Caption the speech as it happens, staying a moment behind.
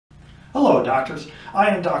Hello, doctors. I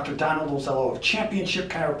am Dr. Donald Ozello of Championship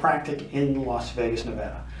Chiropractic in Las Vegas,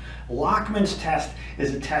 Nevada. Lachman's test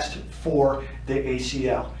is a test for the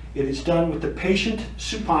ACL. It is done with the patient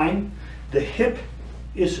supine, the hip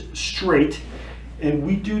is straight, and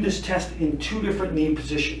we do this test in two different knee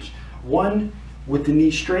positions. One with the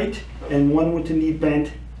knee straight and one with the knee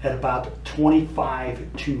bent at about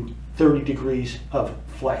 25 to 30 degrees of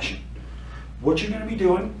flexion. What you're going to be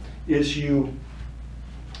doing is you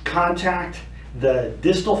contact the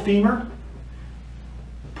distal femur,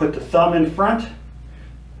 put the thumb in front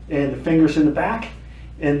and the fingers in the back,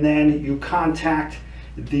 and then you contact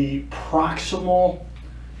the proximal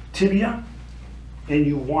tibia, and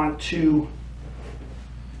you want to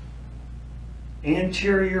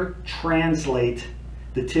anterior translate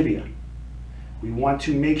the tibia. We want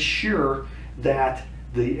to make sure that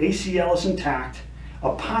the ACL is intact.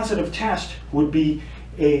 A positive test would be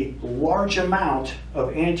a large amount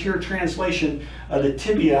of anterior translation of the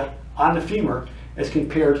tibia on the femur as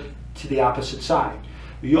compared to the opposite side.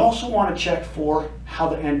 You also want to check for how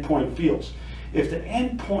the end point feels. If the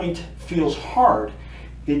end point feels hard,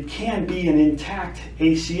 it can be an intact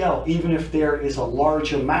ACL even if there is a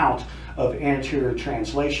large amount of anterior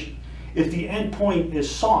translation. If the end point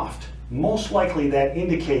is soft, most likely that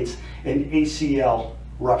indicates an ACL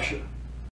rupture.